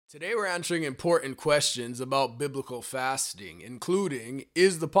Today we're answering important questions about biblical fasting, including,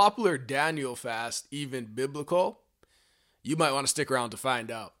 is the popular Daniel fast even biblical? You might want to stick around to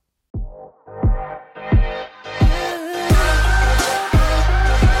find out.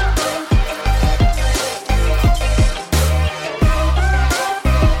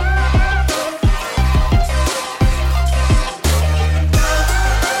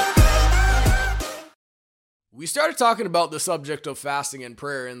 We started talking about the subject of fasting and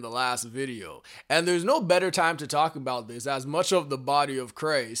prayer in the last video, and there's no better time to talk about this as much of the body of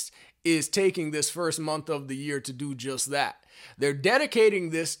Christ is taking this first month of the year to do just that. They're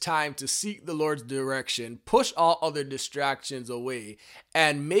dedicating this time to seek the Lord's direction, push all other distractions away,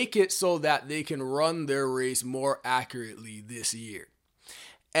 and make it so that they can run their race more accurately this year.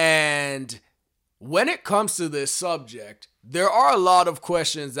 And when it comes to this subject, there are a lot of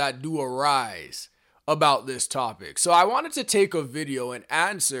questions that do arise about this topic. So I wanted to take a video and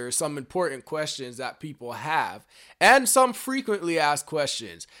answer some important questions that people have and some frequently asked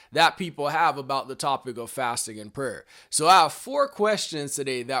questions that people have about the topic of fasting and prayer. So I have 4 questions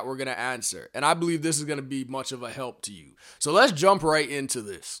today that we're going to answer, and I believe this is going to be much of a help to you. So let's jump right into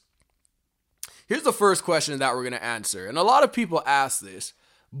this. Here's the first question that we're going to answer, and a lot of people ask this,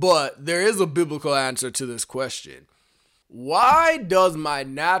 but there is a biblical answer to this question. Why does my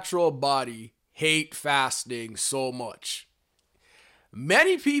natural body hate fasting so much?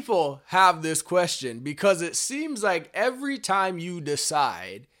 Many people have this question because it seems like every time you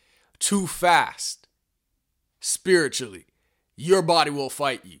decide to fast spiritually, your body will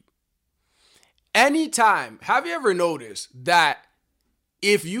fight you. Anytime, have you ever noticed that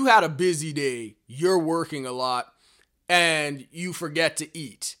if you had a busy day, you're working a lot, and you forget to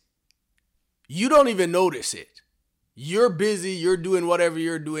eat, you don't even notice it. You're busy, you're doing whatever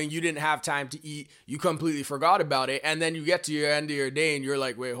you're doing, you didn't have time to eat, you completely forgot about it, and then you get to your end of your day and you're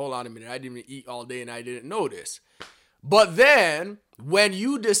like, wait, hold on a minute, I didn't even eat all day and I didn't notice. But then, when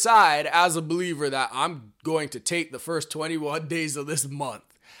you decide as a believer that I'm going to take the first 21 days of this month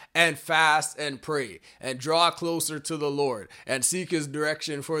and fast and pray and draw closer to the Lord and seek His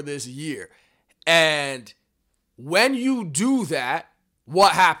direction for this year, and when you do that,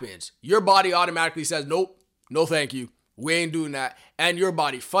 what happens? Your body automatically says, nope, no, thank you. We ain't doing that. And your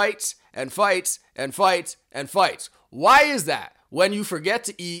body fights and fights and fights and fights. Why is that? When you forget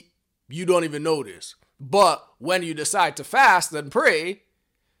to eat, you don't even notice. But when you decide to fast and pray,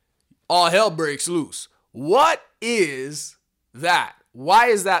 all hell breaks loose. What is that? Why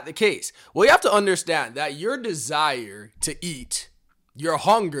is that the case? Well, you have to understand that your desire to eat, your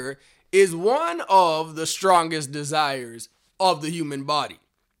hunger, is one of the strongest desires of the human body.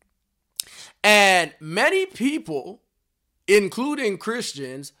 And many people, including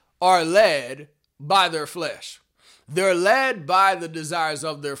Christians, are led by their flesh. They're led by the desires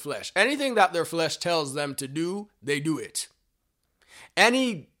of their flesh. Anything that their flesh tells them to do, they do it.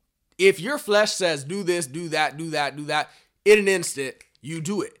 If your flesh says do this, do that, do that, do that, in an instant, you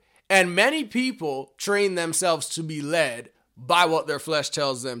do it. And many people train themselves to be led by what their flesh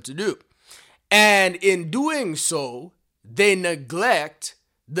tells them to do. And in doing so, they neglect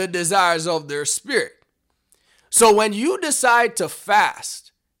the desires of their spirit. So when you decide to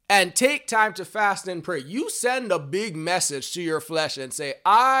fast and take time to fast and pray, you send a big message to your flesh and say,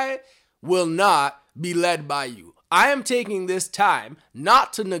 I will not be led by you. I am taking this time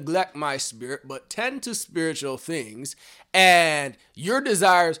not to neglect my spirit, but tend to spiritual things, and your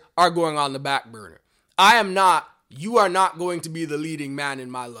desires are going on the back burner. You are not going to be the leading man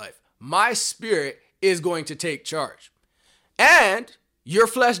in my life. My spirit is going to take charge. And your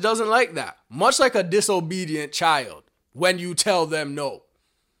flesh doesn't like that. Much like a disobedient child when you tell them no.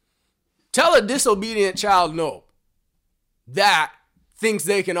 Tell a disobedient child no. That thinks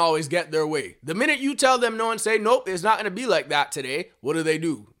they can always get their way. The minute you tell them no and say, nope, it's not going to be like that today, what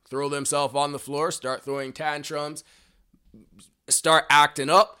do? Throw themselves on the floor, start throwing tantrums, start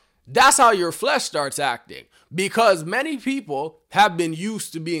acting up. That's how your flesh starts acting. Because many people have been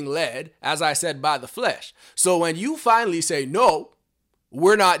used to being led, as I said, by the flesh. So when you finally say, no,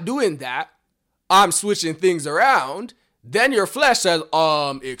 we're not doing that, I'm switching things around, then your flesh says,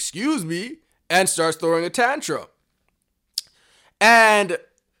 excuse me, and starts throwing a tantrum. And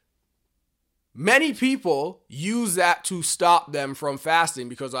many people use that to stop them from fasting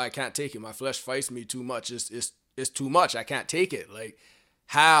because I can't take it. My flesh fights me too much. It's too much. I can't take it. Like,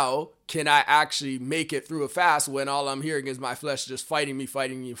 how can I actually make it through a fast when all I'm hearing is my flesh just fighting me,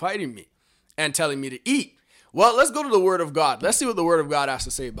 and telling me to eat? Well, let's go to the Word of God. Let's see what the Word of God has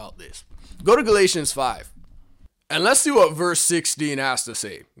to say about this. Go to Galatians 5. And let's see what verse 16 has to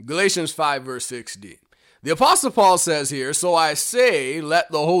say. Galatians 5, verse 16. The Apostle Paul says here, so I say,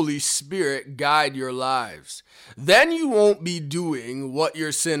 let the Holy Spirit guide your lives. Then you won't be doing what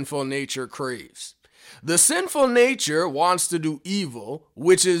your sinful nature craves. The sinful nature wants to do evil,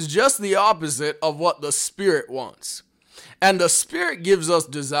 which is just the opposite of what the Spirit wants. And the Spirit gives us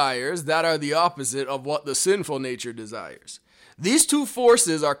desires that are the opposite of what the sinful nature desires. These two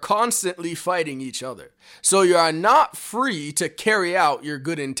forces are constantly fighting each other, so you are not free to carry out your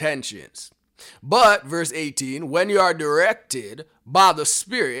good intentions. But, verse 18, when you are directed by the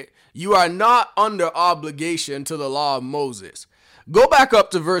Spirit, you are not under obligation to the law of Moses. Go back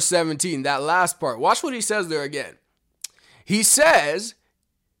up to verse 17, that last part. Watch what he says there again. He says,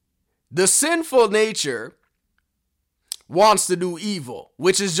 the sinful nature wants to do evil,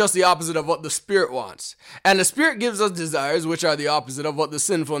 which is just the opposite of what the Spirit wants. And the Spirit gives us desires, which are the opposite of what the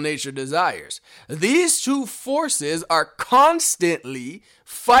sinful nature desires. These two forces are constantly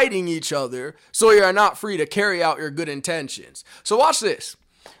fighting each other, so you are not free to carry out your good intentions. So watch this.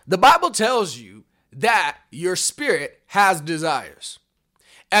 The Bible tells you that your spirit has desires,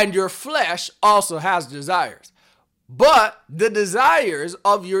 and your flesh also has desires. But the desires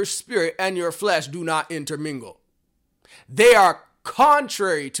of your spirit and your flesh do not intermingle. They are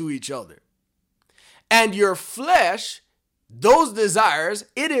contrary to each other. And your flesh, those desires,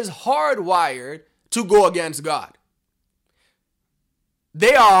 it is hardwired to go against God.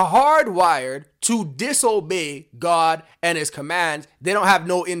 They are hardwired to disobey God and his commands. They don't have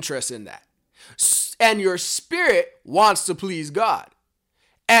no interest in that. And your spirit wants to please God.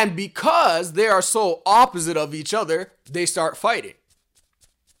 And because they are so opposite of each other, they start fighting.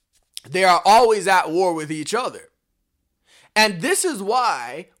 They are always at war with each other. And this is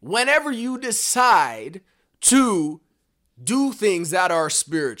why whenever you decide to do things that are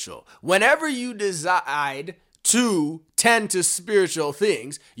spiritual, whenever you decide to tend to spiritual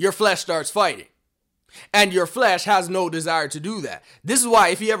things, your flesh starts fighting. And your flesh has no desire to do that. This is why,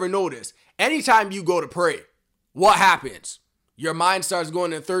 if you ever notice, anytime you go to pray, what happens? Your mind starts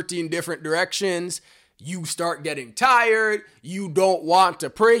going in 13 different directions. You start getting tired. You don't want to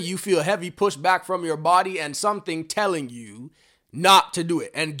pray. You feel heavy pushed back from your body and something telling you not to do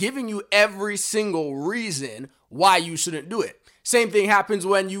it and giving you every single reason why you shouldn't do it. Same thing happens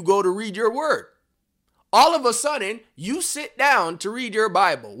when you go to read your word. All of a sudden, you sit down to read your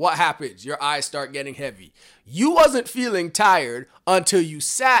Bible. What happens? Your eyes start getting heavy. You wasn't feeling tired until you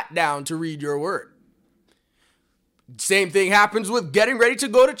sat down to read your word. Same thing happens with getting ready to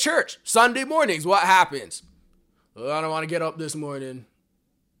go to church. Sunday mornings, what happens? Oh, I don't want to get up this morning.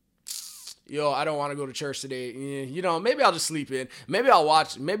 I don't want to go to church today. Maybe I'll just sleep in. Maybe I'll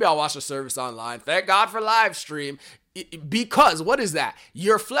watch the service online. Thank God for live stream. Because what is that?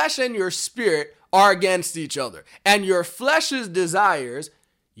 Your flesh and your spirit are against each other. And your flesh's desires,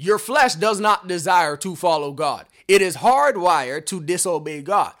 your flesh does not desire to follow God. It is hardwired to disobey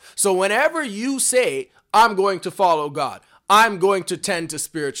God. So whenever you say, I'm going to follow God, I'm going to tend to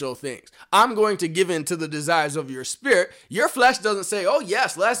spiritual things, I'm going to give in to the desires of your spirit, your flesh doesn't say, oh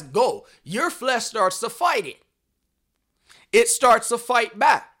yes, let's go. Your flesh starts to fight it. It starts to fight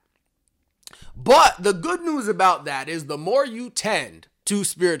back. But the good news about that is the more you tend to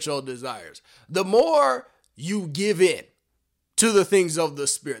spiritual desires, the more you give in to the things of the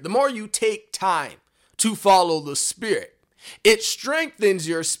Spirit, the more you take time to follow the Spirit, it strengthens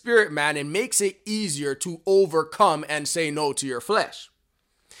your spirit, man, and makes it easier to overcome and say no to your flesh.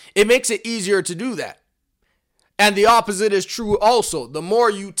 It makes it easier to do that. And the opposite is true also. The more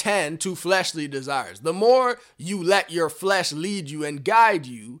you tend to fleshly desires, the more you let your flesh lead you and guide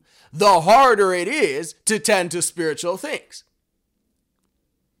you, the harder it is to tend to spiritual things.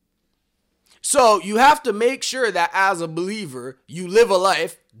 So you have to make sure that as a believer, you live a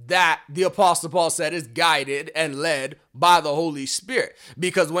life that the Apostle Paul said is guided and led by the Holy Spirit.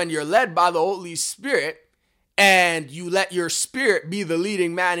 Because when you're led by the Holy Spirit and you let your spirit be the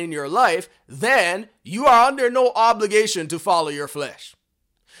leading man in your life, then you are under no obligation to follow your flesh.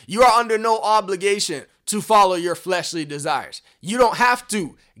 You are under no obligation to follow your fleshly desires. You don't have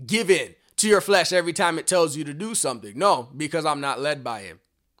to give in to your flesh every time it tells you to do something. No, because I'm not led by him.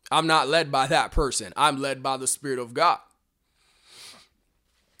 I'm not led by that person. I'm led by the Spirit of God.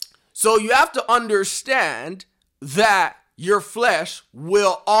 So you have to understand that your flesh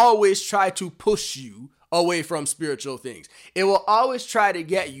will always try to push you away from spiritual things. It will always try to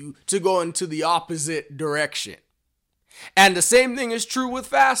get you to go into the opposite direction. And the same thing is true with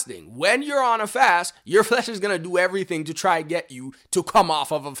fasting. When you're on a fast, your flesh is going to do everything to try to get you to come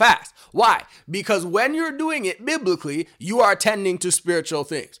off of a fast. Why? Because when you're doing it biblically, you are tending to spiritual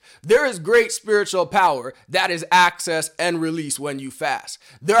things. There is great spiritual power that is accessed and released when you fast.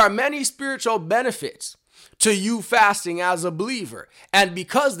 There are many spiritual benefits to you fasting as a believer. And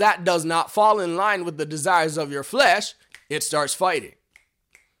because that does not fall in line with the desires of your flesh, it starts fighting.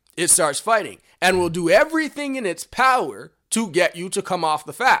 It starts fighting and will do everything in its power to get you to come off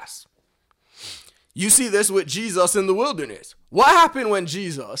the fast. You see this with Jesus in the wilderness. What happened when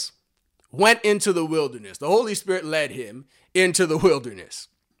Jesus went into the wilderness? The Holy Spirit led him into the wilderness.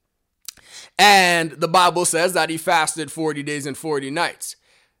 And the Bible says that he fasted 40 days and 40 nights.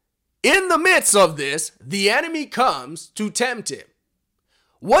 In the midst of this, the enemy comes to tempt him.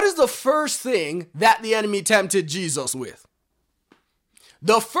 What is the first thing that the enemy tempted Jesus with?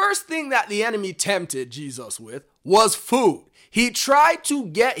 The first thing that the enemy tempted Jesus with was food. He tried to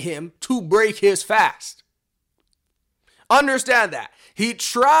get him to break his fast. Understand that. He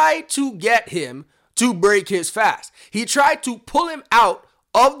tried to get him to break his fast. He tried to pull him out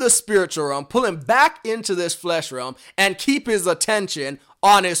of the spiritual realm, pull him back into this flesh realm, and keep his attention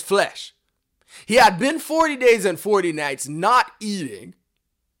on his flesh. He had been 40 days and 40 nights not eating,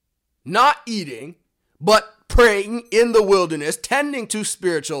 but praying in the wilderness, tending to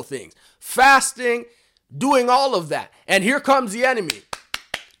spiritual things, fasting, doing all of that. And here comes the enemy.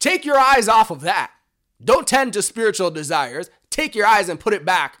 Take your eyes off of that. Don't tend to spiritual desires. Take your eyes and put it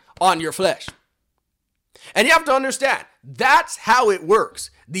back on your flesh. And you have to understand, that's how it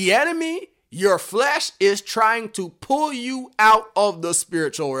works. The enemy, your flesh, is trying to pull you out of the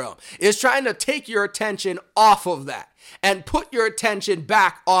spiritual realm. It's trying to take your attention off of that and put your attention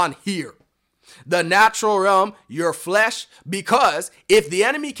back on here. The natural realm, your flesh, because if the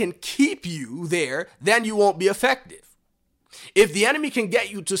enemy can keep you there, then you won't be effective. If the enemy can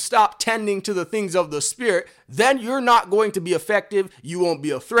get you to stop tending to the things of the spirit, then you're not going to be effective. You won't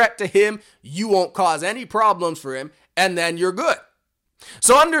be a threat to him. You won't cause any problems for him, and then you're good.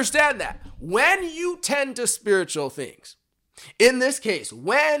 So understand that when you tend to spiritual things, in this case,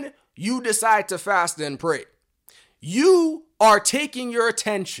 when you decide to fast and pray, you are taking your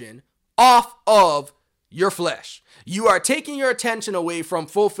attention off of your flesh. You are taking your attention away from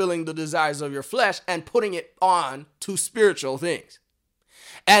fulfilling the desires of your flesh and putting it on to spiritual things.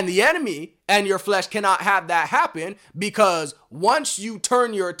 And the enemy and your flesh cannot have that happen, because once you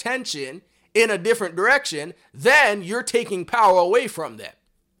turn your attention in a different direction, then you're taking power away from them.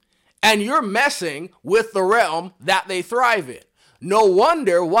 And you're messing with the realm that they thrive in. No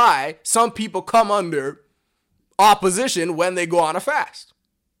wonder why some people come under opposition when they go on a fast.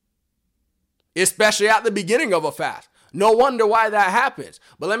 Especially at the beginning of a fast. No wonder why that happens.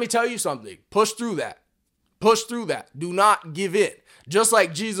 But let me tell you something. Push through that. Push through that. Do not give in. Just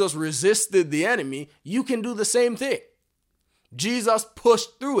like Jesus resisted the enemy, you can do the same thing. Jesus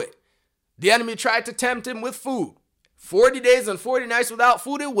pushed through it. The enemy tried to tempt him with food. 40 days and 40 nights without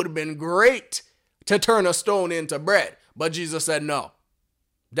food, it would have been great to turn a stone into bread. But Jesus said, no,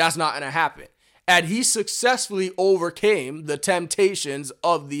 that's not going to happen. And he successfully overcame the temptations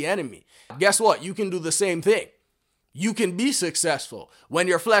of the enemy. Guess what? You can do the same thing. You can be successful when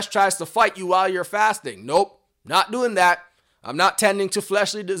your flesh tries to fight you while you're fasting. Nope, not doing that. I'm not tending to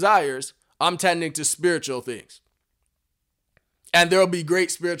fleshly desires. I'm tending to spiritual things. And there will be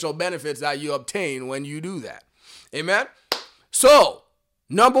great spiritual benefits that you obtain when you do that. Amen? So,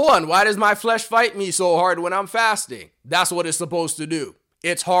 number one, why does my flesh fight me so hard when I'm fasting? That's what it's supposed to do.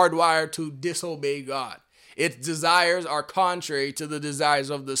 It's hardwired to disobey God. Its desires are contrary to the desires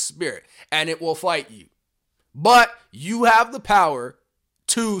of the spirit, and it will fight you. But you have the power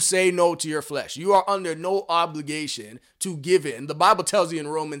to say no to your flesh. You are under no obligation to give in. The Bible tells you in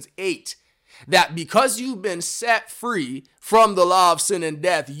Romans 8 that because you've been set free from the law of sin and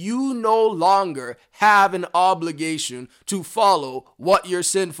death, you no longer have an obligation to follow what your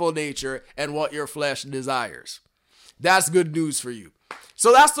sinful nature and what your flesh desires. That's good news for you.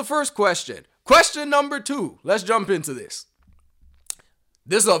 So that's the first question. Question number 2. Let's jump into this.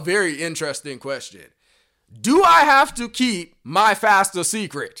 This is a very interesting question. Do I have to keep my fast a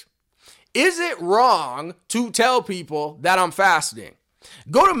secret? Is it wrong to tell people that I'm fasting?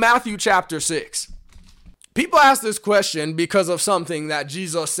 Go to Matthew chapter 6. People ask this question because of something that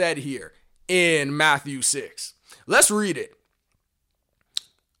Jesus said here in Matthew 6. Let's read it.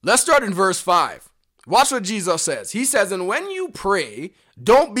 Let's start in verse 5. Watch what Jesus says. He says, and when you pray,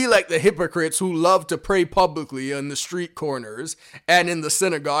 don't be like the hypocrites who love to pray publicly in the street corners and in the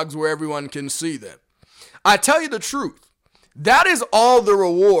synagogues where everyone can see them. I tell you the truth, that is all the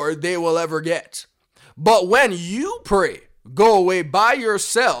reward they will ever get. But when you pray, go away by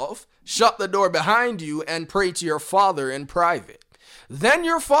yourself, shut the door behind you, and pray to your Father in private. Then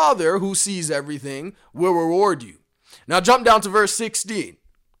your Father, who sees everything, will reward you. Now jump down to verse 16.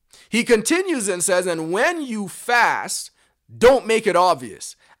 He continues and says, and when you fast, don't make it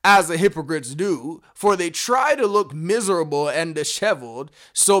obvious, as the hypocrites do, for they try to look miserable and disheveled,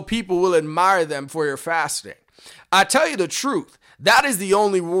 so people will admire them for your fasting. I tell you the truth, that is the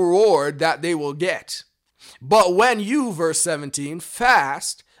only reward that they will get. But when you, verse 17,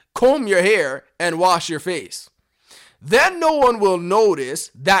 fast, comb your hair and wash your face. Then no one will notice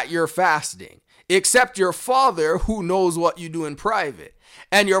that you're fasting, except your Father who knows what you do in private.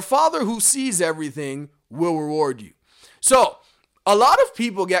 And your Father who sees everything will reward you. So, a lot of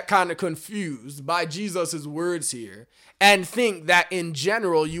people get kind of confused by Jesus' words here and think that in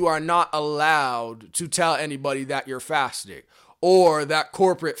general you are not allowed to tell anybody that you're fasting or that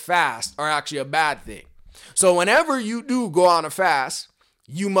corporate fasts are actually a bad thing. So whenever you do go on a fast,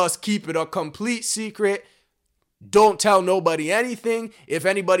 you must keep it a complete secret. Don't tell nobody anything. If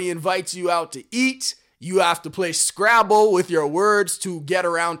anybody invites you out to eat, you have to play Scrabble with your words to get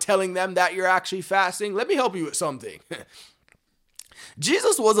around telling them that you're actually fasting. Let me help you with something.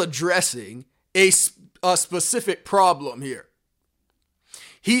 Jesus was addressing a specific problem here.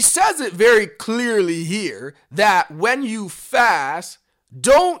 He says it very clearly here that when you fast,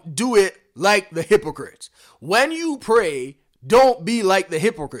 don't do it like the hypocrites. When you pray, don't be like the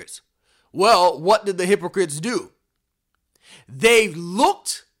hypocrites. Well, what did the hypocrites do? They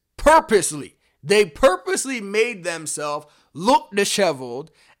looked purposely. They purposely made themselves look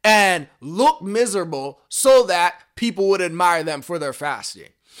disheveled and look miserable so that people would admire them for their fasting.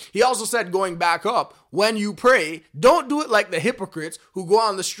 He also said, going back up, when you pray, don't do it like the hypocrites who go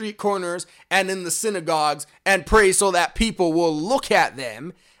on the street corners and in the synagogues and pray so that people will look at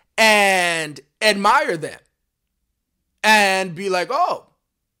them and admire them and be like, oh,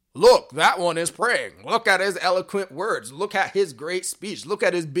 look, that one is praying. Look at his eloquent words. Look at his great speech. Look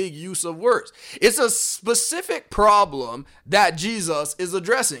at his big use of words. It's a specific problem that Jesus is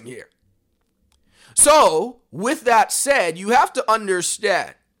addressing here. So, with that said, you have to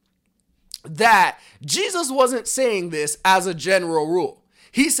understand that Jesus wasn't saying this as a general rule.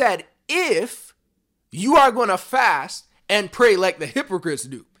 He said, if you are going to fast and pray like the hypocrites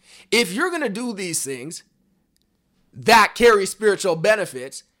do, if you're going to do these things that carry spiritual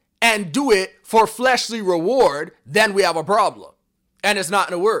benefits and do it for fleshly reward, then we have a problem. And it's not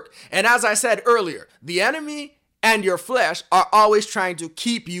going to work. And as I said earlier, the enemy and your flesh are always trying to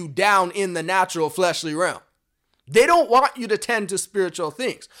keep you down in the natural fleshly realm. They don't want you to tend to spiritual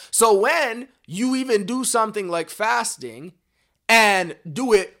things. So when you even do something like fasting and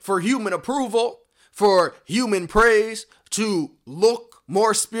do it for human approval, for human praise, to look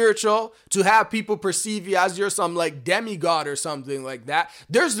more spiritual, to have people perceive you as you're some like demigod or something like that,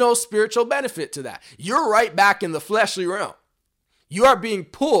 there's no spiritual benefit to that. You're right back in the fleshly realm. You are being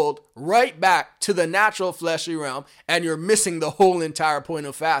pulled right back to the natural fleshly realm, and you're missing the whole entire point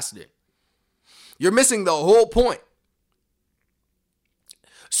of fasting. You're missing the whole point.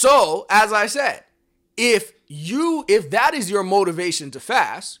 So, as I said, if that is your motivation to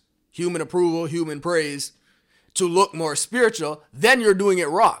fast, human approval, human praise, to look more spiritual, then you're doing it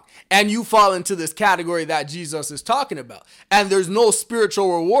wrong. And you fall into this category that Jesus is talking about. And there's no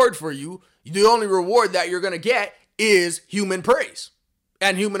spiritual reward for you. The only reward that you're going to get is human praise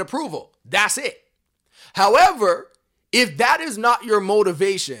and human approval. That's it. However, if that is not your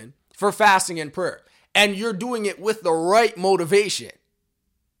motivation for fasting and prayer, and you're doing it with the right motivation,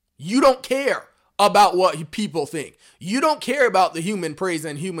 you don't care about what people think. You don't care about the human praise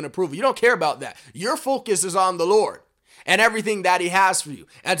and human approval. You don't care about that. Your focus is on the Lord and everything that he has for you,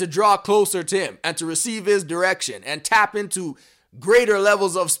 and to draw closer to him and to receive his direction and tap into greater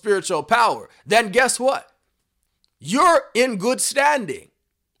levels of spiritual power. Then guess what? You're in good standing.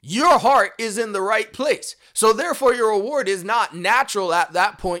 Your heart is in the right place. So therefore your reward is not natural at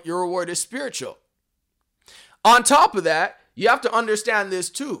that point. Your reward is spiritual. On top of that, you have to understand this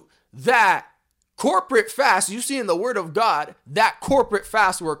too, that corporate fasts, you see in the word of God, that corporate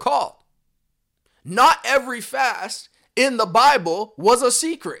fasts were called. Not every fast in the Bible was a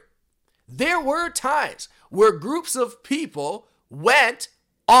secret. There were times where groups of people went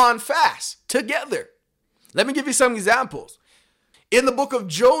on fast together. Let me give you some examples. In the book of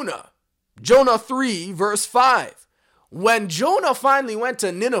Jonah, Jonah 3 verse 5, when Jonah finally went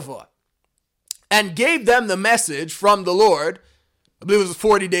to Nineveh and gave them the message from the Lord, I believe it was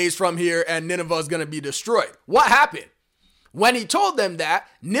 40 days from here and Nineveh is going to be destroyed. What happened? When he told them that,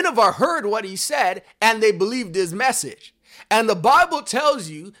 Nineveh heard what he said and they believed his message. And the Bible tells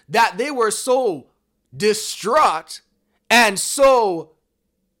you that they were so distraught and so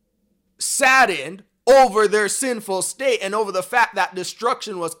saddened over their sinful state and over the fact that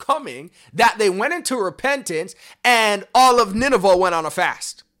destruction was coming, that they went into repentance and all of Nineveh went on a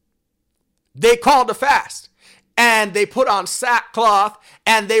fast. They called a fast. and they put on sackcloth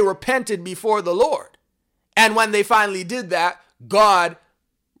and they repented before the Lord. And when they finally did that, God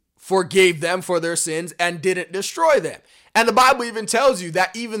forgave them for their sins and didn't destroy them. And the Bible even tells you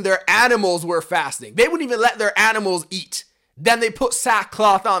that even their animals were fasting. They wouldn't even let their animals eat. Then they put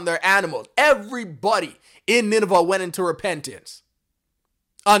sackcloth on their animals. Everybody in Nineveh went into repentance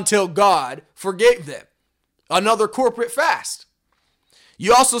until God forgave them. Another corporate fast.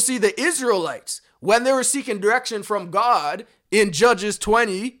 You also see the Israelites, when they were seeking direction from God in Judges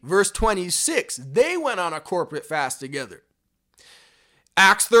 20, verse 26, they went on a corporate fast together.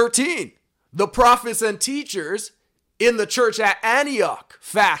 Acts 13, the prophets and teachers in the church at Antioch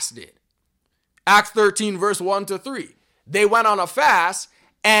fasted. Acts 13, verse 1 to 3. They went on a fast,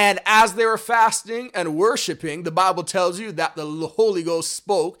 and as they were fasting and worshiping, the Bible tells you that the Holy Ghost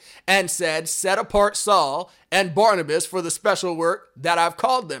spoke and said, set apart Saul and Barnabas for the special work that I've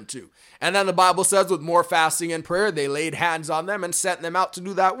called them to. And then the Bible says with more fasting and prayer, they laid hands on them and sent them out to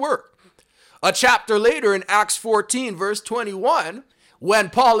do that work. A chapter later in Acts 14, verse 21,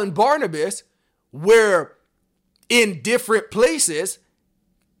 when Paul and Barnabas were in different places,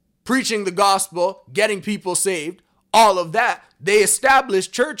 preaching the gospel, getting people saved, all of that, they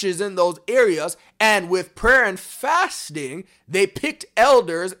established churches in those areas, and with prayer and fasting, they picked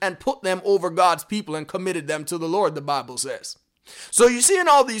elders and put them over God's people and committed them to the Lord, the Bible says. So you see in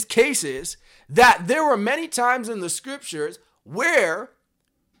all these cases that there were many times in the scriptures where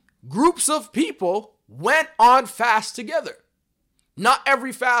groups of people went on fast together. Not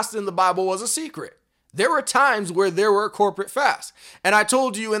every fast in the Bible was a secret. There were times where there were corporate fasts. And I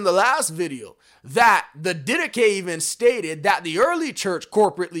told you in the last video that the Didache even stated that the early church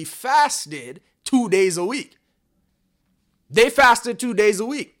corporately fasted 2 days a week. They fasted 2 days a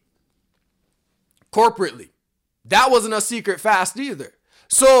week corporately. That wasn't a secret fast either.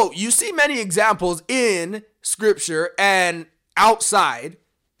 So you see many examples in scripture and outside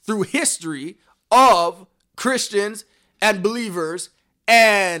through history of Christians and believers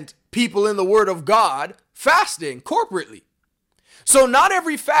and people in the Word of God fasting corporately. So not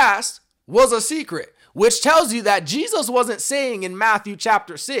every fast was a secret, which tells you that Jesus wasn't saying in Matthew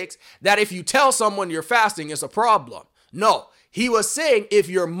chapter 6 that if you tell someone you're fasting, it's a problem. No, he was saying if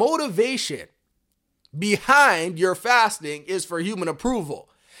your motivation behind your fasting is for human approval,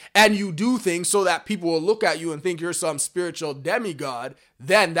 and you do things so that people will look at you and think you're some spiritual demigod,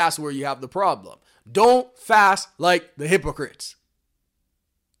 then that's where you have the problem. Don't fast like the hypocrites.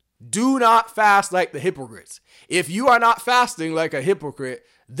 Do not fast like the hypocrites. If you are not fasting like a hypocrite,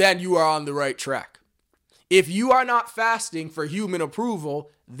 then you are on the right track. If you are not fasting for human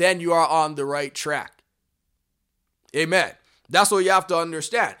approval, then you are on the right track. Amen. That's what you have to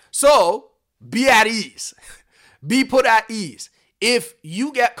understand. So, be at ease. Be put at ease. If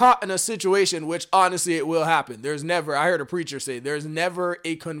you get caught in a situation, which honestly it will happen, I heard a preacher say, there's never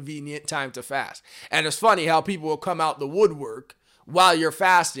a convenient time to fast. And it's funny how people will come out the woodwork while you're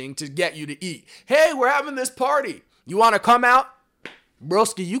fasting to get you to eat. Hey, we're having this party. You want to come out?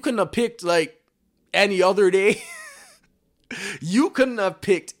 Broski, you couldn't have picked like any other day. You couldn't have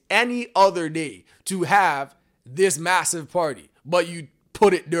picked any other day to have this massive party, but you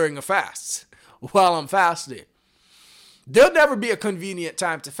put it during a fast while I'm fasting. There'll never be a convenient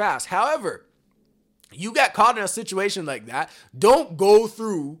time to fast. However, you get caught in a situation like that, don't go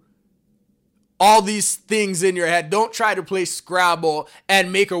through all these things in your head. Don't try to play Scrabble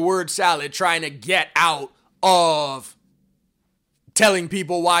and make a word salad trying to get out of telling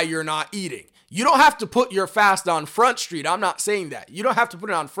people why you're not eating. You don't have to put your fast on Front Street. I'm not saying that. You don't have to put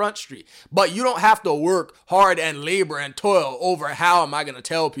it on Front Street. But you don't have to work hard and labor and toil over how am I going to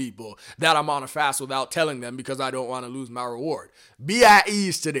tell people that I'm on a fast without telling them because I don't want to lose my reward. Be at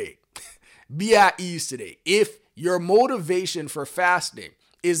ease today. Be at ease today. If your motivation for fasting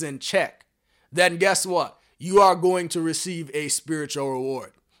is in check, then guess what? You are going to receive a spiritual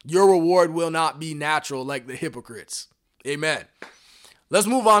reward. Your reward will not be natural like the hypocrites. Amen. Let's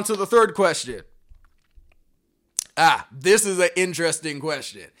move on to the third question. This is an interesting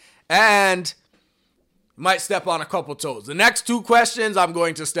question and might step on a couple toes. The next two questions, I'm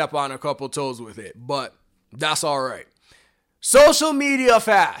going to step on a couple toes with it, but that's all right. Social media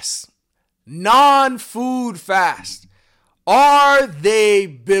fasts, non-food fast, are they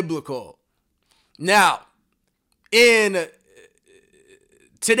biblical? Now, in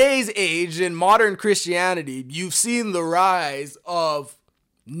today's age, in modern Christianity, you've seen the rise of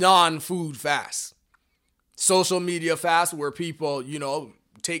non-food fasts. Social media fasts where people,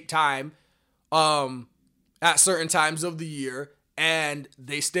 take time at certain times of the year and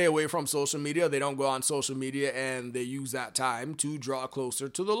they stay away from social media. They don't go on social media and they use that time to draw closer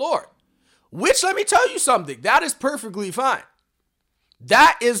to the Lord. Which, let me tell you something, that is perfectly fine.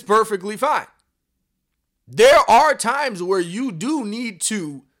 That is perfectly fine. There are times where you do need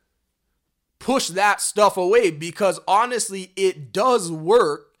to push that stuff away because honestly, it does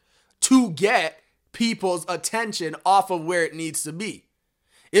work to get people's attention off of where it needs to be,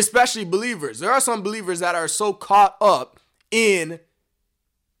 especially believers. There are some believers that are so caught up in,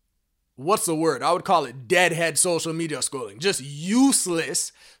 what's the word? I would call it deadhead social media scrolling, just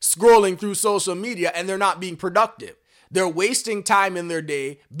useless scrolling through social media, and they're not being productive. They're wasting time in their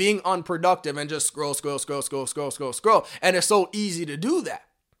day being unproductive and just scroll. And it's so easy to do that.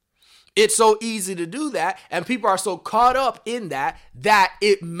 It's so easy to do that. And people are so caught up in that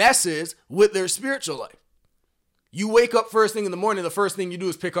it messes with their spiritual life. You wake up first thing in the morning, the first thing you do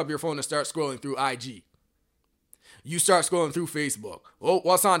is pick up your phone and start scrolling through IG. You start scrolling through Facebook. Oh,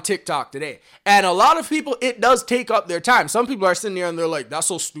 what's on TikTok today? And a lot of people, it does take up their time. Some people are sitting there and they're like, that's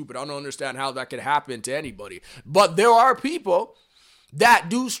so stupid. I don't understand how that could happen to anybody. But there are people that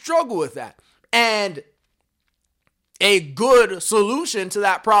do struggle with that. And a good solution to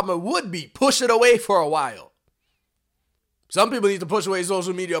that problem would be push it away for a while. Some people need to push away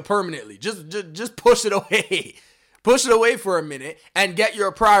social media permanently. Just push it away. Push it away for a minute and get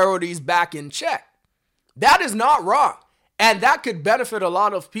your priorities back in check. That is not wrong. And that could benefit a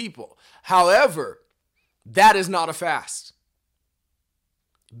lot of people. However, that is not a fast.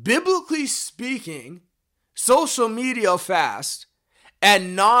 Biblically speaking, social media fast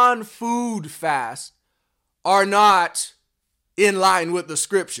and non-food fast are not in line with the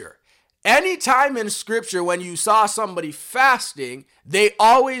scripture. Anytime in scripture when you saw somebody fasting, they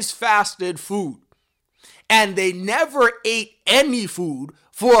always fasted food. And they never ate any food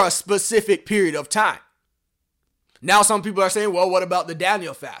for a specific period of time. Now some people are saying, well, what about the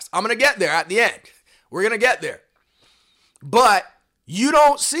Daniel fast? I'm going to get there at the end. We're going to get there. But you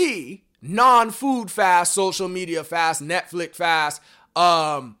don't see non-food fast, social media fast, Netflix fast.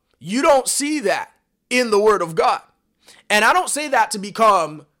 You don't see that in the Word of God. And I don't say that to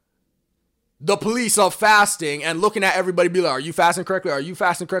become the police of fasting and looking at everybody be like, are you fasting correctly? Are you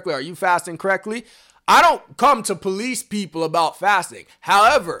fasting correctly? Are you fasting correctly? I don't come to police people about fasting.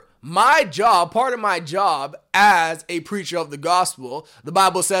 However, my job, part of my job as a preacher of the gospel, the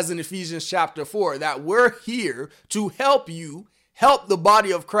Bible says in Ephesians chapter 4 that we're here to help the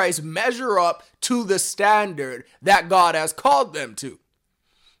body of Christ measure up to the standard that God has called them to.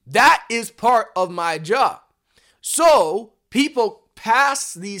 That is part of my job. So people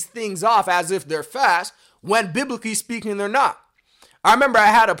pass these things off as if they're fast when biblically speaking, they're not. I remember I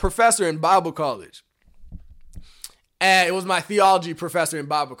had a professor in Bible college. And it was my theology professor in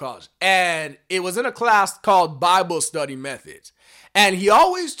Bible college. And it was in a class called Bible Study Methods. And he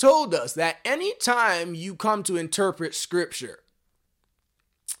always told us that anytime you come to interpret scripture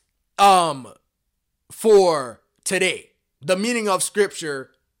for today, the meaning of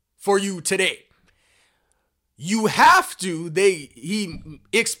scripture for you today, you have to, he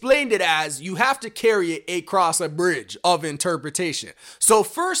explained it as you have to carry it across a bridge of interpretation. So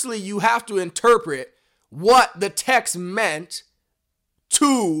firstly, you have to interpret what the text meant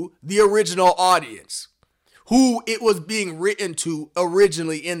to the original audience, who it was being written to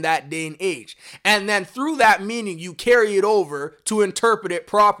originally in that day and age. And then through that meaning, you carry it over to interpret it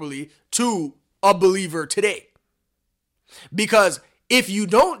properly to a believer today. Because if you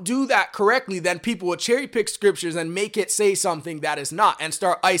don't do that correctly, then people will cherry pick scriptures and make it say something that is not and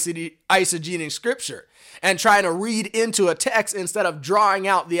start eisegeting scripture and trying to read into a text instead of drawing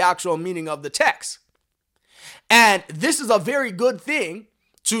out the actual meaning of the text. And this is a very good thing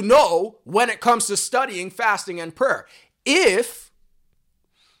to know when it comes to studying fasting and prayer. If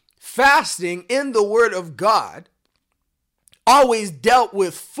fasting in the Word of God always dealt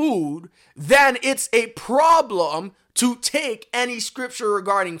with food, then it's a problem to take any scripture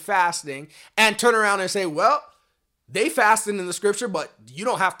regarding fasting and turn around and say, well, they fasted in the scripture, but you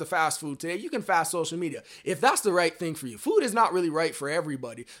don't have to fast food today. You can fast social media. If that's the right thing for you, food is not really right for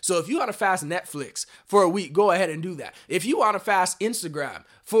everybody. So if you want to fast Netflix for a week, go ahead and do that. If you want to fast Instagram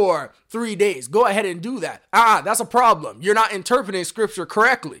for 3 days, go ahead and do that. That's a problem. You're not interpreting scripture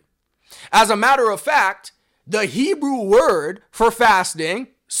correctly. As a matter of fact, the Hebrew word for fasting,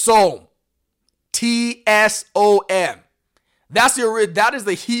 som, T-S-O-M. That is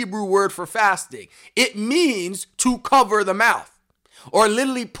the Hebrew word for fasting. It means to cover the mouth, or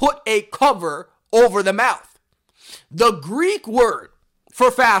literally put a cover over the mouth. The Greek word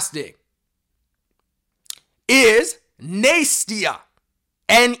for fasting is nestia,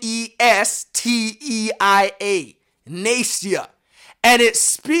 N-E-S-T-E-I-A, nestia, and it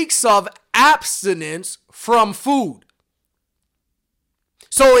speaks of abstinence from food.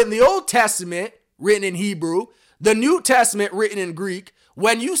 So in the Old Testament, written in Hebrew, the New Testament, written in Greek,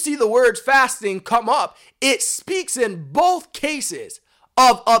 when you see the word fasting come up, it speaks in both cases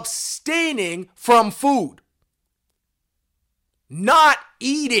of abstaining from food. Not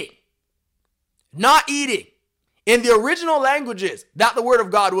eating. Not eating. In the original languages that the word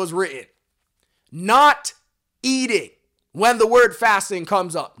of God was written. Not eating. When the word fasting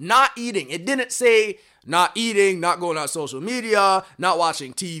comes up. Not eating. It didn't say not eating, not going on social media, not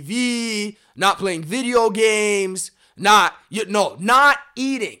watching TV, not playing video games, not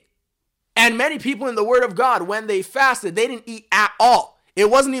eating. And many people in the word of God, when they fasted, they didn't eat at all. It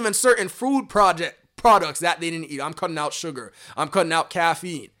wasn't even certain food products that they didn't eat. I'm cutting out sugar. I'm cutting out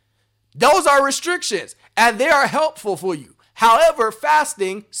caffeine. Those are restrictions, and they are helpful for you. However,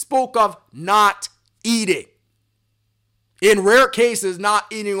 fasting spoke of not eating. In rare cases, not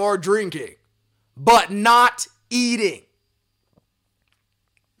eating or drinking, but not eating.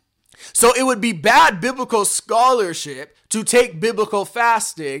 So it would be bad biblical scholarship to take biblical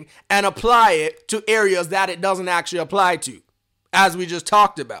fasting and apply it to areas that it doesn't actually apply to, as we just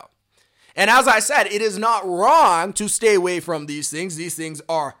talked about. And as I said, it is not wrong to stay away from these things. These things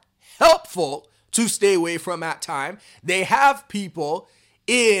are helpful to stay away from at time. They have people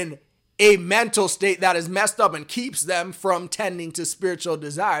in a mental state that is messed up and keeps them from tending to spiritual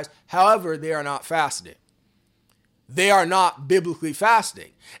desires. However, they are not fasting. They are not biblically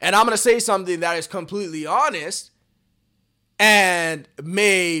fasting. And I'm going to say something that is completely honest and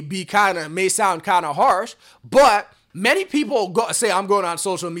may sound kind of harsh, but many people say, I'm going on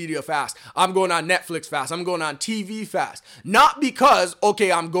social media fast. I'm going on Netflix fast. I'm going on TV fast. Not because,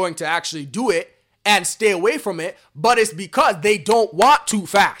 okay, I'm going to actually do it and stay away from it, but it's because they don't want to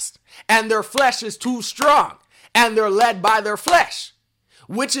fast. And their flesh is too strong. And they're led by their flesh,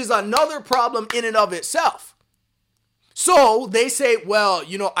 which is another problem in and of itself. So they say, well,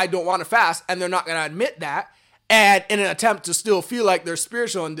 I don't want to fast. And they're not going to admit that. And in an attempt to still feel like they're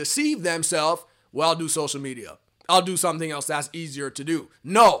spiritual and deceive themselves, well, I'll do social media. I'll do something else that's easier to do.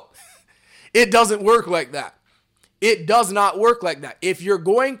 No, it doesn't work like that. It does not work like that. If you're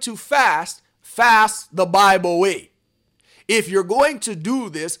going to fast, fast the Bible way. If you're going to do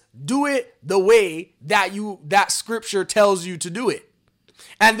this, do it the way that scripture tells you to do it.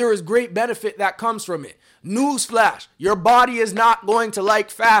 And there is great benefit that comes from it. Newsflash, your body is not going to like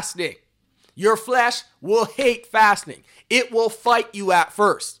fasting. Your flesh will hate fasting. It will fight you at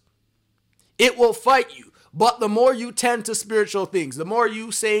first. It will fight you. But the more you tend to spiritual things, the more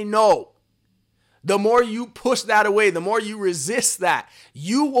you say no, the more you push that away, the more you resist that,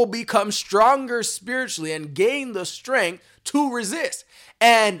 you will become stronger spiritually and gain the strength to resist.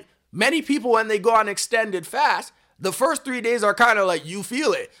 And many people, when they go on extended fast, the first 3 days are kind of like you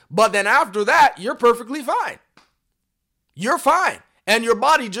feel it. But then after that, you're perfectly fine. You're fine. And your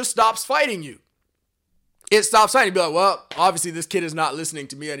body just stops fighting you. It stops fighting. You'd be like, well, obviously this kid is not listening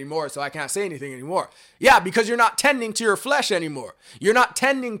to me anymore, so I can't say anything anymore. Yeah, because you're not tending to your flesh anymore. You're not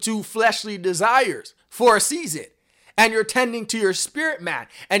tending to fleshly desires for a season. And you're tending to your spirit man.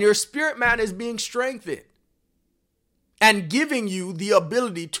 And your spirit man is being strengthened and giving you the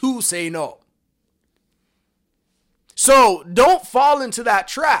ability to say no. So don't fall into that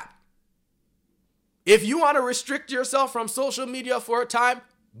trap. If you want to restrict yourself from social media for a time,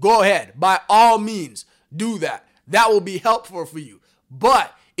 go ahead. By all means, do that. That will be helpful for you.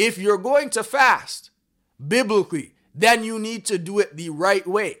 But if you're going to fast biblically, then you need to do it the right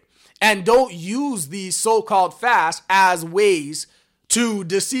way. And don't use these so-called fasts as ways to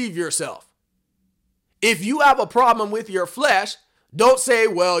deceive yourself. If you have a problem with your flesh, don't say,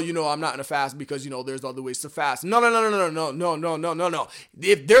 well, I'm not in a fast because, there's other ways to fast. No.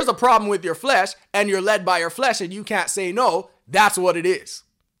 If there's a problem with your flesh and you're led by your flesh and you can't say no, that's what it is.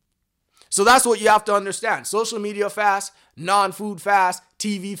 So that's what you have to understand. Social media fast, non-food fast,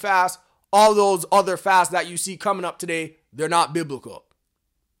 TV fast, all those other fasts that you see coming up today, they're not biblical.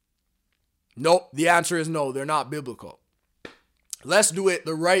 Nope, the answer is no, they're not biblical. Let's do it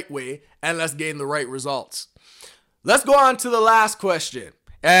the right way and let's gain the right results. Let's go on to the last question.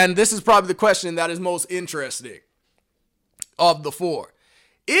 And this is probably the question that is most interesting of the four.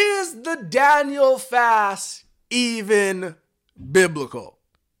 Is the Daniel fast even biblical?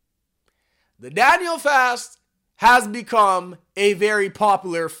 The Daniel fast has become a very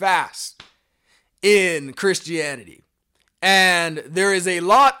popular fast in Christianity. And there is a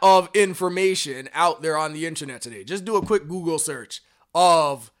lot of information out there on the internet today. Just do a quick Google search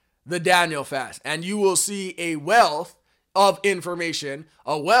of the Daniel fast, and you will see a wealth of information,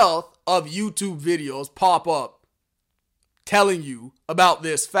 a wealth of YouTube videos pop up telling you about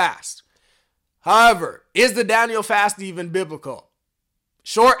this fast. However, is the Daniel fast even biblical?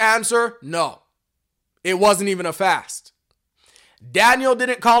 Short answer, no. It wasn't even a fast. Daniel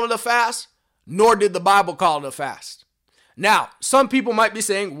didn't call it a fast, nor did the Bible call it a fast. Now, some people might be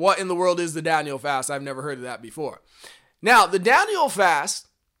saying, what in the world is the Daniel fast? I've never heard of that before. Now, the Daniel fast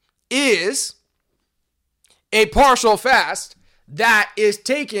is a partial fast that is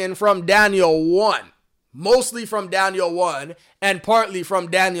taken from Daniel 1. Mostly from Daniel 1 and partly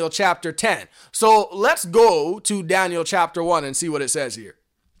from Daniel chapter 10. So let's go to Daniel chapter 1 and see what it says here.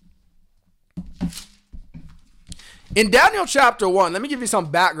 In Daniel chapter 1, let me give you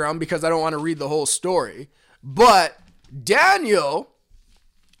some background because I don't want to read the whole story. But Daniel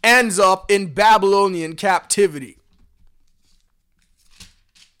ends up in Babylonian captivity.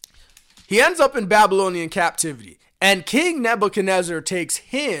 He ends up in Babylonian captivity. And King Nebuchadnezzar takes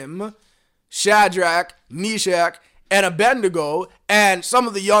him, Shadrach, Meshach, and Abednego, and some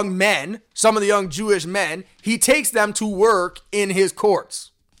of the young Jewish men, he takes them to work in his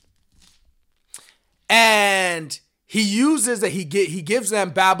courts. And he gives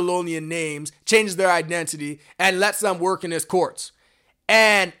them Babylonian names, changes their identity, and lets them work in his courts.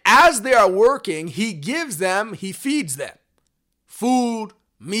 And as they are working, he feeds them food,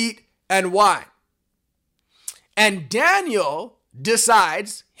 meat, and wine. And Daniel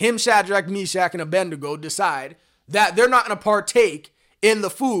decides, Shadrach, Meshach, and Abednego decide that they're not going to partake in the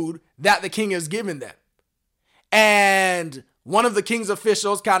food that the king has given them. And one of the king's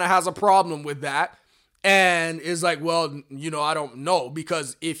officials kind of has a problem with that and is like, well, I don't know,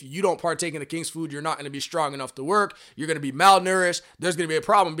 because if you don't partake in the king's food, you're not going to be strong enough to work. You're going to be malnourished. There's going to be a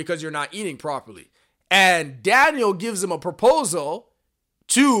problem because you're not eating properly. And Daniel gives him a proposal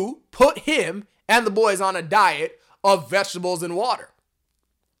to put him and the boys on a diet of vegetables and water.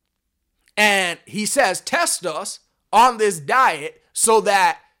 And he says, test us on this diet so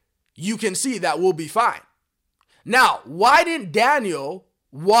that you can see that we'll be fine. Now, why didn't Daniel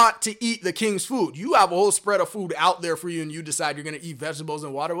want to eat the king's food? You have a whole spread of food out there for you and you decide you're going to eat vegetables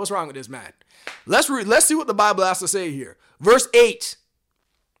and water. What's wrong with this man? Let's see what the Bible has to say here. Verse 8.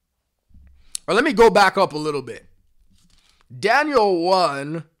 Or let me go back up a little bit. Daniel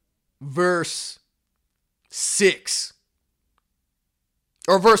 1, verse 6.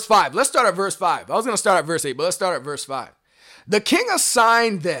 Or verse 5. Let's start at verse 5. I was going to start at verse 8, but let's start at verse 5. The king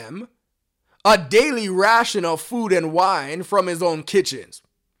assigned them a daily ration of food and wine from his own kitchens.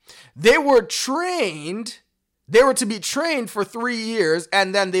 They were to be trained for 3 years,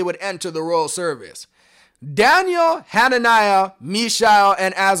 and then they would enter the royal service. Daniel, Hananiah, Mishael,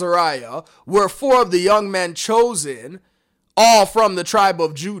 and Azariah were 4 of the young men chosen, all from the tribe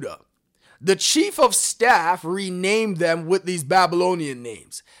of Judah. The chief of staff renamed them with these Babylonian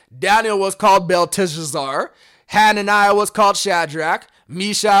names. Daniel was called Belteshazzar, Hananiah was called Shadrach,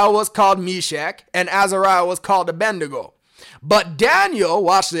 Mishael was called Meshach, and Azariah was called Abednego. But Daniel,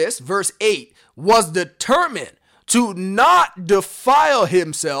 watch this, verse 8, was determined to not defile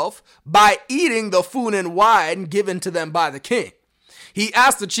himself by eating the food and wine given to them by the king. He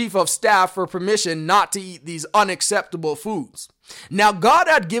asked the chief of staff for permission not to eat these unacceptable foods. Now, God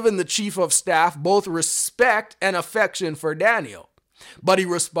had given the chief of staff both respect and affection for Daniel. But he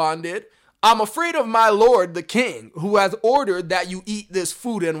responded, I'm afraid of my lord, the king, who has ordered that you eat this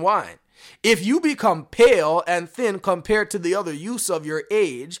food and wine. If you become pale and thin compared to the other youths of your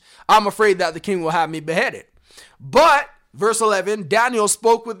age, I'm afraid that the king will have me beheaded. But, verse 11, Daniel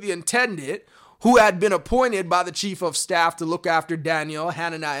spoke with the intendant who had been appointed by the chief of staff to look after Daniel,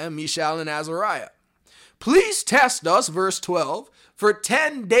 Hananiah, Mishael, and Azariah. Please test us, verse 12, for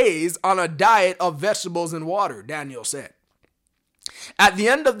 10 days on a diet of vegetables and water, Daniel said. At the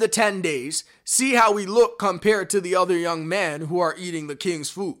end of the 10 days, see how we look compared to the other young men who are eating the king's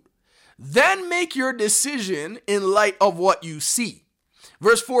food. Then make your decision in light of what you see.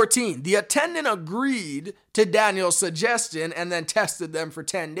 Verse 14, the attendant agreed to Daniel's suggestion and then tested them for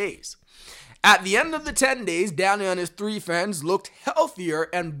 10 days. At the end of the 10 days, Daniel and his 3 friends looked healthier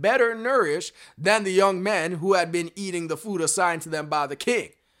and better nourished than the young men who had been eating the food assigned to them by the king.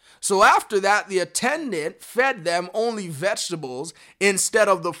 So after that, the attendant fed them only vegetables instead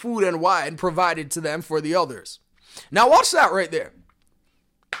of the food and wine provided to them for the others. Now watch that right there.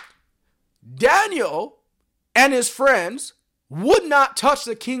 Daniel and his friends would not touch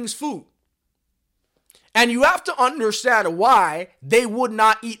the king's food. And you have to understand why they would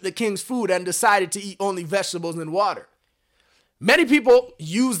not eat the king's food and decided to eat only vegetables and water. Many people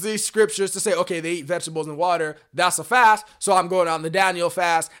use these scriptures to say, okay, they eat vegetables and water. That's a fast. So I'm going on the Daniel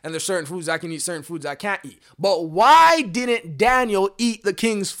fast and there's certain foods I can eat, certain foods I can't eat. But why didn't Daniel eat the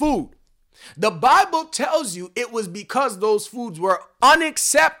king's food? The Bible tells you it was because those foods were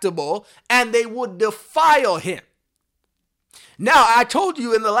unacceptable and they would defile him. Now, I told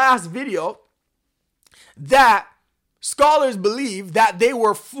you in the last video that scholars believe that they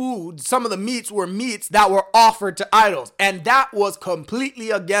were food. Some of the meats were meats that were offered to idols. And that was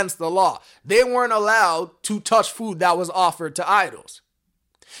completely against the law. They weren't allowed to touch food that was offered to idols.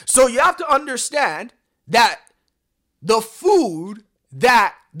 So you have to understand that the food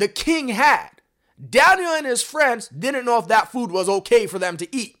that the king had, Daniel and his friends didn't know if that food was okay for them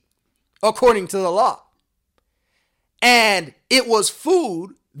to eat, according to the law. And it was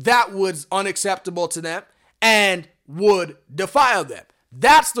food that was unacceptable to them and would defile them.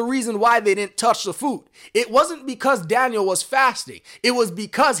 That's the reason why they didn't touch the food. It wasn't because Daniel was fasting. It was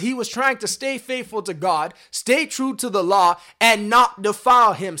because he was trying to stay faithful to God, stay true to the law, and not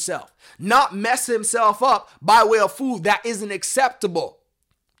defile himself, not mess himself up by way of food that isn't acceptable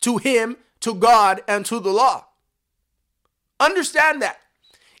to him, to God, and to the law. Understand that.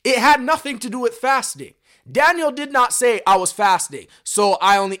 It had nothing to do with fasting. Daniel did not say, I was fasting, so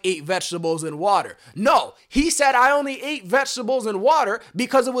I only ate vegetables and water. No, he said, I only ate vegetables and water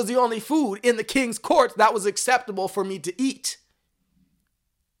because it was the only food in the king's court that was acceptable for me to eat.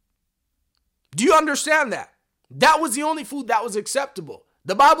 Do you understand that? That was the only food that was acceptable.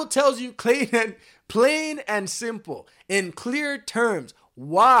 The Bible tells you plain and simple, in clear terms,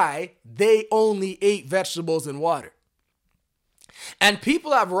 why they only ate vegetables and water. And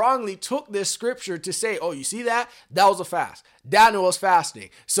people have wrongly took this scripture to say, oh, you see that? That was a fast. Daniel was fasting.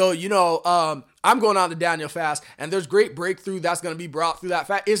 So, I'm going on the Daniel fast, and there's great breakthrough that's going to be brought through that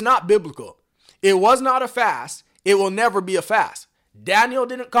fast. It's not biblical. It was not a fast. It will never be a fast. Daniel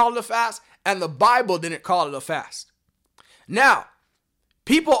didn't call it a fast, and the Bible didn't call it a fast. Now,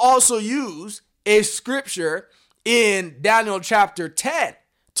 people also use a scripture in Daniel chapter 10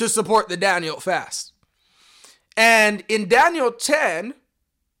 to support the Daniel fast. And in Daniel 10,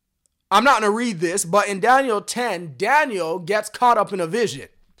 I'm not going to read this, but in Daniel 10, Daniel gets caught up in a vision.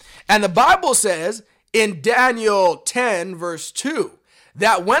 And the Bible says in Daniel 10, verse 2,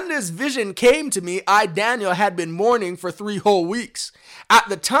 that when this vision came to me, I, Daniel, had been mourning for 3 whole weeks. At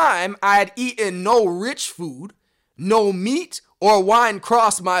the time, I had eaten no rich food, no meat or wine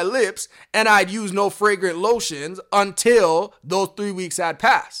crossed my lips, and I'd used no fragrant lotions until those 3 weeks had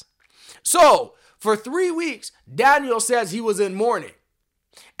passed. So, for 3 weeks, Daniel says he was in mourning,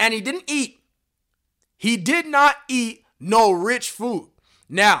 and he didn't eat. He did not eat no rich food.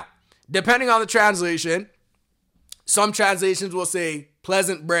 Now, depending on the translation, some translations will say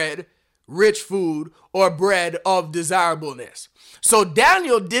pleasant bread, rich food, or bread of desirableness. So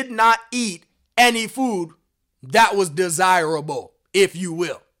Daniel did not eat any food that was desirable, if you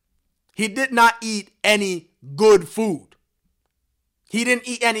will. He did not eat any good food. He didn't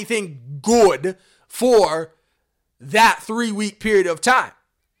eat anything good for that 3-week period of time.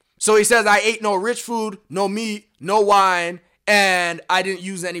 So he says, I ate no rich food, no meat, no wine, and I didn't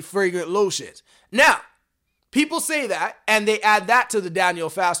use any fragrant lotions. Now, people say that, and they add that to the Daniel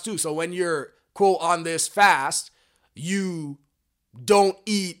fast too. So when you're, quote, on this fast, you don't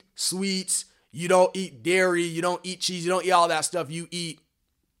eat sweets, you don't eat dairy, you don't eat cheese, you don't eat all that stuff. You eat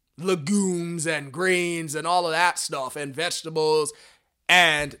legumes and grains and all of that stuff, and vegetables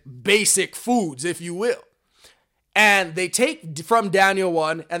and basic foods, if you will. And they take from Daniel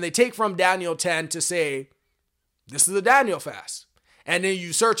 1 and they take from Daniel 10 to say, this is the Daniel fast. And then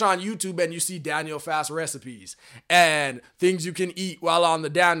you search on YouTube and you see Daniel fast recipes and things you can eat while on the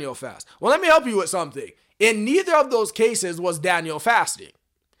Daniel fast. Well, let me help you with something. In neither of those cases was Daniel fasting.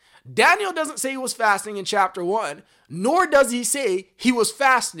 Daniel doesn't say he was fasting in chapter 1, nor does he say he was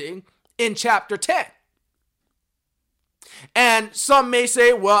fasting in chapter 10. And some may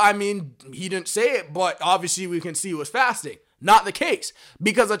say, well, I mean, he didn't say it, but obviously we can see he was fasting. Not the case,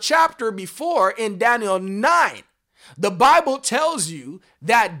 because a chapter before in Daniel 9, the Bible tells you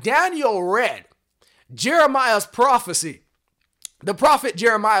that Daniel read Jeremiah's prophecy, the prophet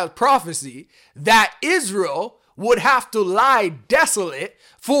Jeremiah's prophecy, that Israel would have to lie desolate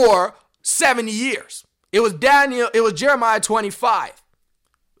for 70 years. It was Jeremiah 25,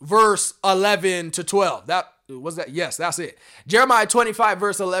 verse 11 to 12. Yes, that's it. Jeremiah 25,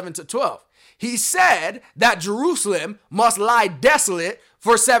 verse 11 to 12. He said that Jerusalem must lie desolate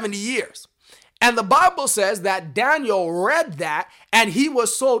for 70 years. And the Bible says that Daniel read that, and he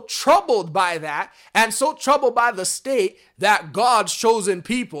was so troubled by that, and so troubled by the state that God's chosen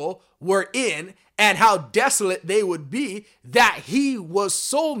people were in, and how desolate they would be, that he was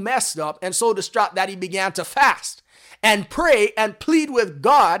so messed up and so distraught that he began to fast and pray and plead with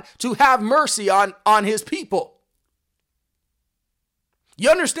God to have mercy on his people. You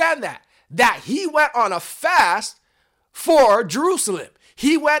understand that? That he went on a fast for Jerusalem.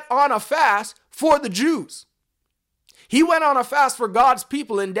 He went on a fast for the Jews. He went on a fast for God's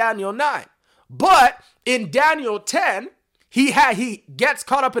people in Daniel 9. But in Daniel 10, he gets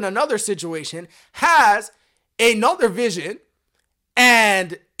caught up in another situation, has another vision,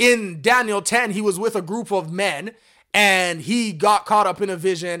 and in Daniel 10, he was with a group of men, and he got caught up in a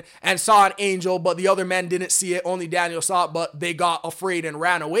vision and saw an angel, but the other men didn't see it. Only Daniel saw it, but they got afraid and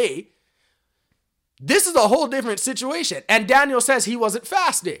ran away. This is a whole different situation. And Daniel says he wasn't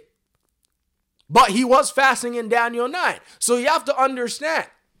fasting, but he was fasting in Daniel 9. So you have to understand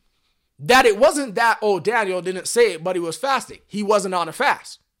that it wasn't that, oh, Daniel didn't say it, but he was fasting. He wasn't on a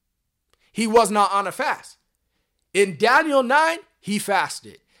fast. He was not on a fast. In Daniel 9, he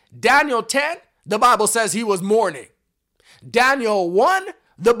fasted. Daniel 10, the Bible says he was mourning. Daniel 1,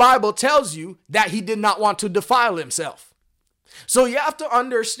 the Bible tells you that he did not want to defile himself. So you have to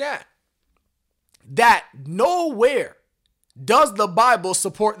understand that nowhere does the Bible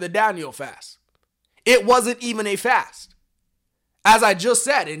support the Daniel fast. It wasn't even a fast. As I just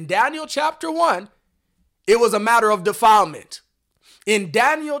said, in Daniel chapter 1, it was a matter of defilement. In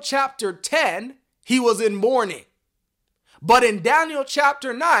Daniel chapter 10, he was in mourning. But in Daniel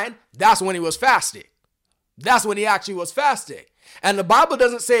chapter 9, that's when he was fasting. That's when he actually was fasting. And the Bible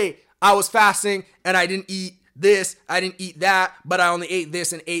doesn't say, I was fasting and I didn't eat this, I didn't eat that, but I only ate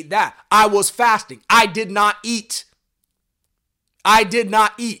this and ate that. I was fasting. I did not eat. I did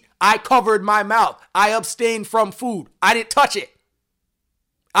not eat. I covered my mouth. I abstained from food. I didn't touch it.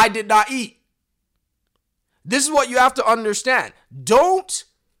 I did not eat. This is what you have to understand. Don't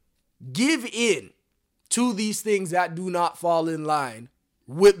give in to these things that do not fall in line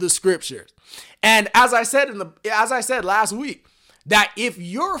with the scriptures. And as I said last week, that if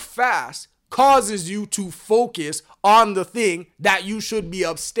your fast causes you to focus on the thing that you should be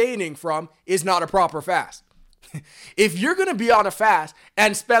abstaining from, is not a proper fast. If you're going to be on a fast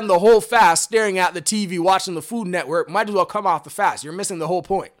and spend the whole fast staring at the TV, watching the Food Network, might as well come off the fast. You're missing the whole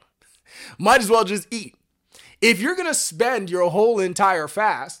point. Might as well just eat. If you're going to spend your whole entire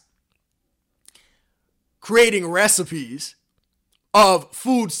fast creating recipes of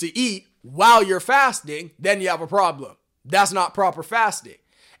foods to eat while you're fasting, then you have a problem. That's not proper fasting.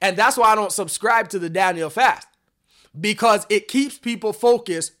 And that's why I don't subscribe to the Daniel fast, because it keeps people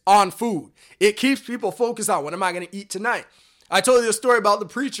focused on food. It keeps people focused on, what am I going to eat tonight? I told you a story about the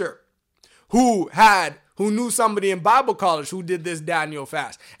preacher who knew somebody in Bible college who did this Daniel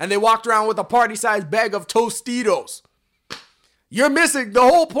fast, and they walked around with a party-sized bag of Tostitos. You're missing the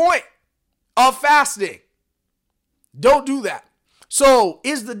whole point of fasting. Don't do that. So,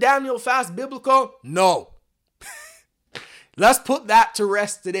 is the Daniel fast biblical? No. Let's put that to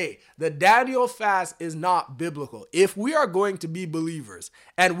rest today. The Daniel fast is not biblical. If we are going to be believers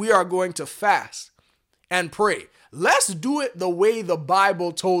and we are going to fast and pray, let's do it the way the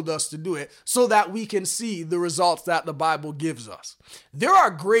Bible told us to do it, so that we can see the results that the Bible gives us. There are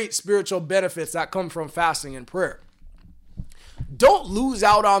great spiritual benefits that come from fasting and prayer. Don't lose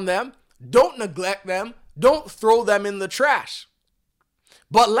out on them. Don't neglect them. Don't throw them in the trash.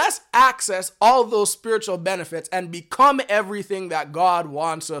 But let's access all those spiritual benefits and become everything that God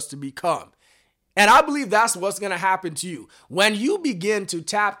wants us to become. And I believe that's what's going to happen to you when you begin to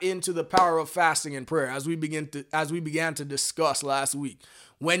tap into the power of fasting and prayer, as we began to discuss last week.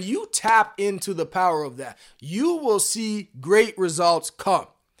 When you tap into the power of that, you will see great results come.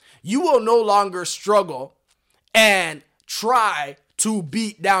 You will no longer struggle and try to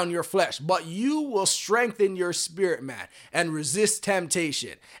beat down your flesh, but you will strengthen your spirit, man, and resist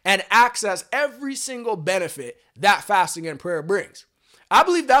temptation and access every single benefit that fasting and prayer brings. I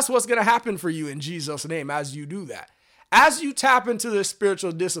believe that's what's going to happen for you in Jesus' name as you do that. As you tap into this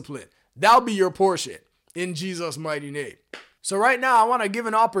spiritual discipline, that'll be your portion in Jesus' mighty name. So right now, I want to give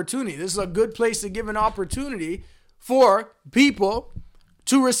an opportunity. This is a good place to give an opportunity for people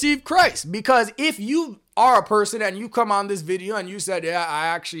to receive Christ. Because if you are a person and you come on this video and you said, yeah, I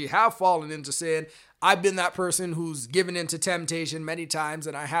actually have fallen into sin. I've been that person who's given into temptation many times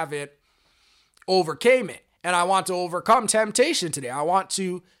and I haven't overcame it. And I want to overcome temptation today. I want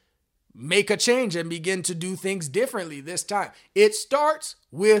to make a change and begin to do things differently this time. It starts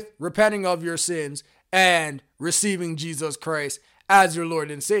with repenting of your sins and receiving Jesus Christ as your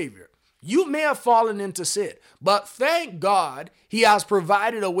Lord and Savior. You may have fallen into sin, but thank God he has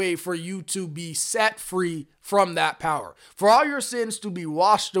provided a way for you to be set free from that power, for all your sins to be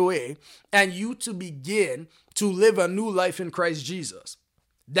washed away and you to begin to live a new life in Christ Jesus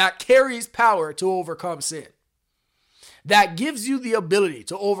that carries power to overcome sin, that gives you the ability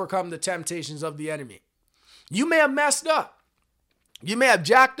to overcome the temptations of the enemy. You may have messed up. You may have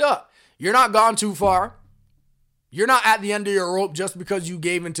jacked up. You're not gone too far. You're not at the end of your rope just because you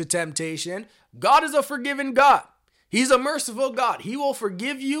gave into temptation. God is a forgiving God. He's a merciful God. He will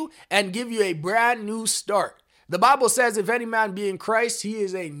forgive you and give you a brand new start. The Bible says, if any man be in Christ, he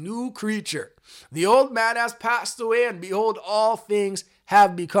is a new creature. The old man has passed away, and behold, all things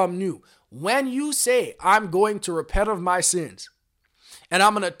have become new. When you say, I'm going to repent of my sins, and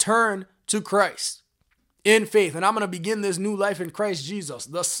I'm going to turn to Christ in faith, and I'm going to begin this new life in Christ Jesus,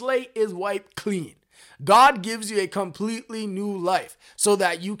 the slate is wiped clean. God gives you a completely new life so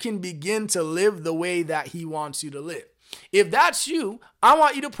that you can begin to live the way that he wants you to live. If that's you, I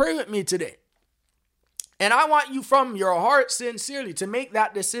want you to pray with me today. And I want you from your heart sincerely to make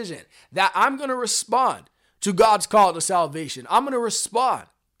that decision that I'm going to respond to God's call to salvation. I'm going to respond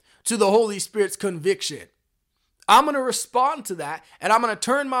to the Holy Spirit's conviction. I'm going to respond to that, and I'm going to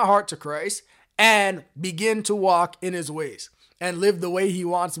turn my heart to Christ and begin to walk in his ways and live the way he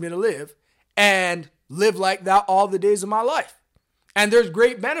wants me to live and live like that all the days of my life. And there's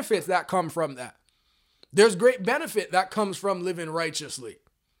great benefits that come from that. There's great benefit that comes from living righteously.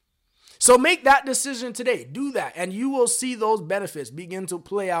 So make that decision today. Do that, and you will see those benefits begin to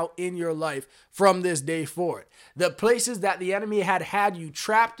play out in your life from this day forward. The places that the enemy had you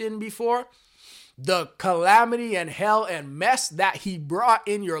trapped in before, the calamity and hell and mess that he brought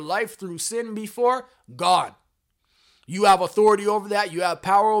in your life through sin before, gone. You have authority over that. You have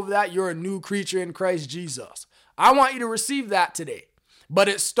power over that. You're a new creature in Christ Jesus. I want you to receive that today. But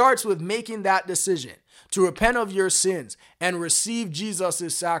it starts with making that decision to repent of your sins and receive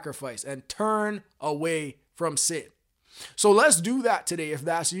Jesus' sacrifice and turn away from sin. So let's do that today if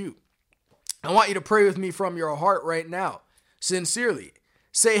that's you. I want you to pray with me from your heart right now, sincerely.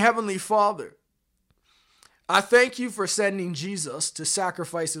 Say, Heavenly Father, I thank you for sending Jesus to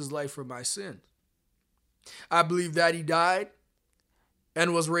sacrifice his life for my sins. I believe that he died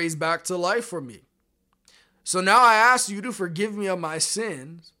and was raised back to life for me. So now I ask you to forgive me of my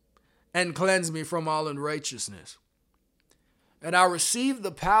sins and cleanse me from all unrighteousness. And I receive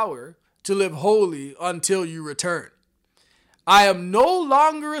the power to live holy until you return. I am no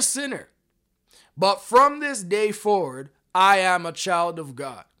longer a sinner, but from this day forward, I am a child of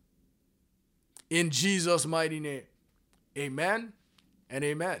God. In Jesus' mighty name, amen and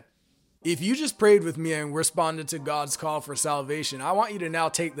amen. If you just prayed with me and responded to God's call for salvation, I want you to now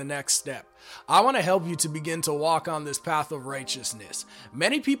take the next step. I want to help you to begin to walk on this path of righteousness.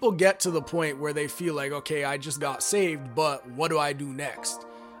 Many people get to the point where they feel like, okay, I just got saved, but what do I do next?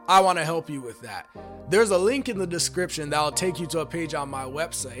 I want to help you with that. There's a link in the description that will take you to a page on my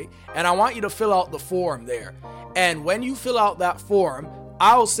website, and I want you to fill out the form there. And when you fill out that form,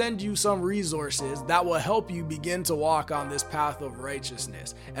 I'll send you some resources that will help you begin to walk on this path of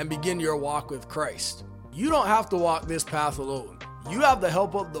righteousness and begin your walk with Christ. You don't have to walk this path alone. You have the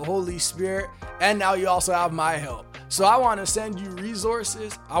help of the Holy Spirit, and now you also have my help. So I want to send you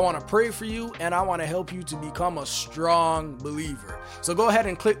resources, I want to pray for you, and I want to help you to become a strong believer. So go ahead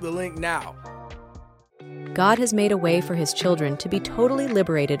and click the link now. God has made a way for his children to be totally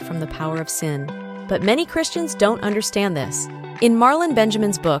liberated from the power of sin. But many Christians don't understand this. In Marlon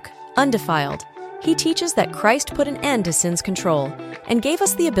Benjamin's book, Undefiled, he teaches that Christ put an end to sin's control and gave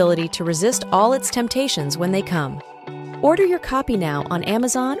us the ability to resist all its temptations when they come. Order your copy now on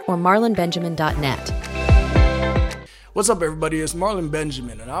Amazon or marlonbenjamin.net. What's up, everybody? It's Marlon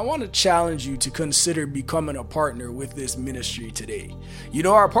Benjamin, and I want to challenge you to consider becoming a partner with this ministry today. You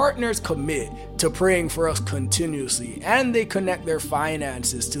know, our partners commit to praying for us continuously, and they connect their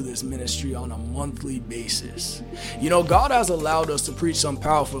finances to this ministry on a monthly basis. You know, God has allowed us to preach some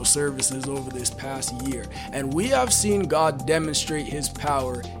powerful services over this past year, and we have seen God demonstrate his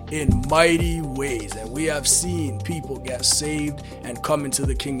power in mighty ways, and we have seen people get saved and come into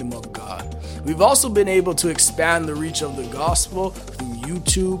the kingdom of God. We've also been able to expand the reach of the gospel through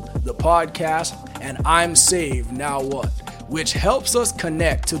YouTube, the podcast, and I'm Saved Now What, which helps us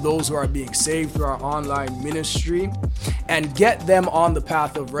connect to those who are being saved through our online ministry and get them on the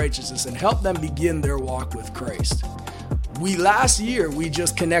path of righteousness and help them begin their walk with Christ. Last year, we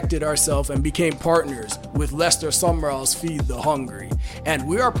just connected ourselves and became partners with Lester Sumrall's Feed the Hungry. And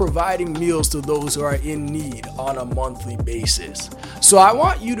we are providing meals to those who are in need on a monthly basis. So I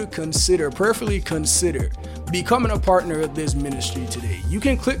want you to prayerfully consider becoming a partner of this ministry today. You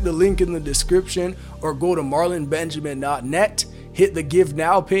can click the link in the description or go to marlonbenjamin.net, hit the Give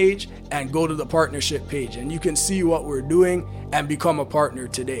Now page, and go to the partnership page. And you can see what we're doing and become a partner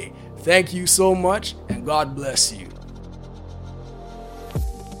today. Thank you so much, and God bless you.